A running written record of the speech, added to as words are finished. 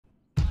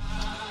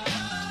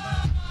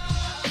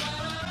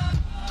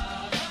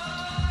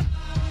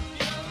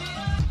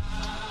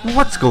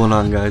What's going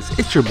on, guys?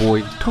 It's your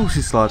boy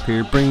Toasty Sloth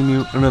here, bringing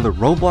you another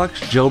Roblox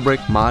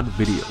Jailbreak mod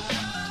video.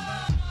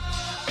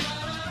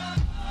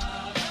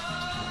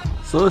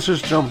 So let's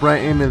just jump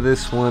right into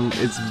this one.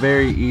 It's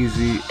very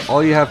easy.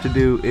 All you have to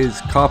do is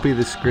copy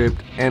the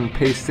script and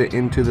paste it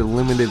into the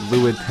Limited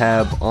Lua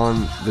tab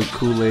on the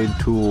Kool-Aid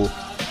tool.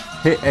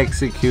 Hit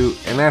execute,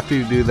 and after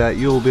you do that,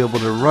 you'll be able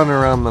to run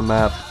around the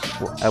map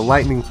at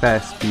lightning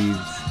fast speeds.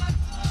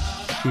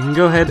 You can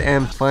go ahead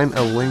and find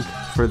a link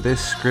for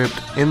this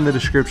script in the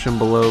description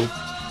below.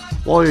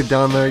 While you're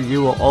down there,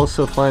 you will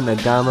also find a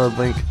download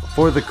link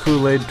for the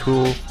Kool-Aid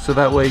tool, so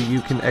that way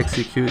you can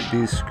execute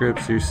these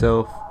scripts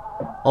yourself.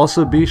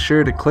 Also, be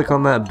sure to click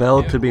on that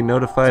bell to be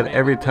notified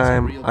every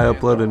time I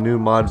upload a new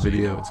mod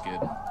video.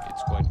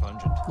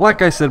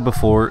 Like I said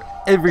before,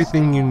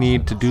 everything you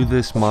need to do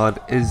this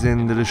mod is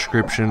in the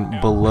description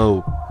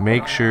below.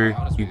 Make sure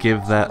you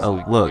give that a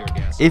look.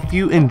 If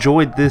you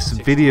enjoyed this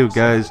video,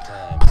 guys,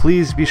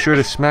 please be sure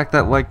to smack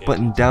that like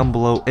button down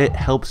below. It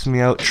helps me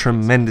out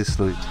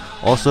tremendously.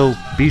 Also,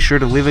 be sure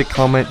to leave a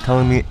comment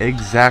telling me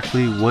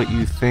exactly what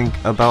you think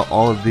about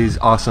all of these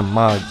awesome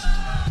mods.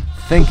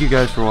 Thank you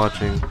guys for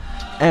watching,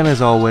 and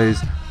as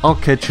always, I'll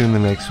catch you in the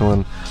next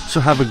one. So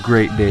have a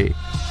great day.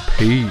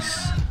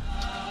 Peace.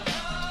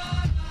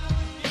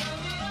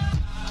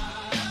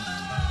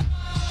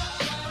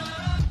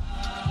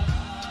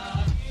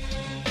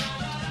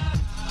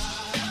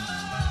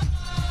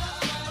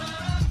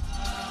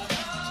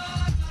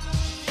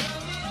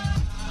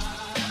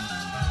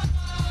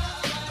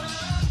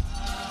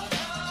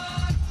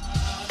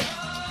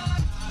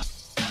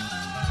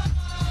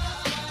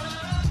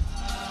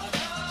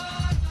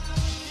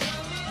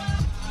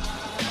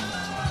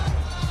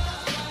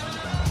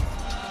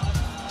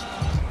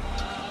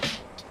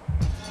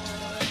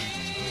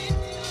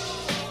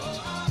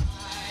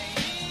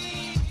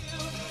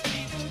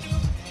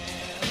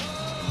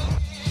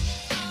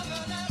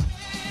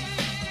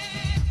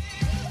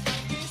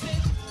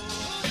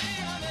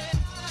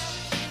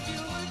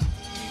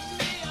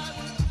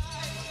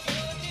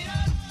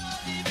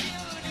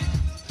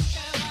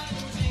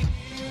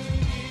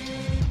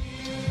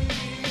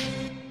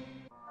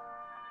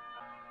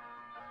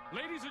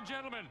 Ladies and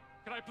gentlemen,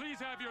 can I please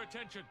have your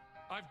attention?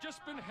 I've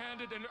just been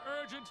handed an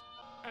urgent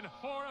and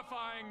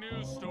horrifying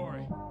news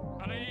story,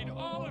 and I need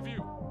all of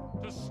you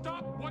to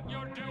stop what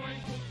you're doing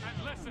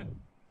and listen.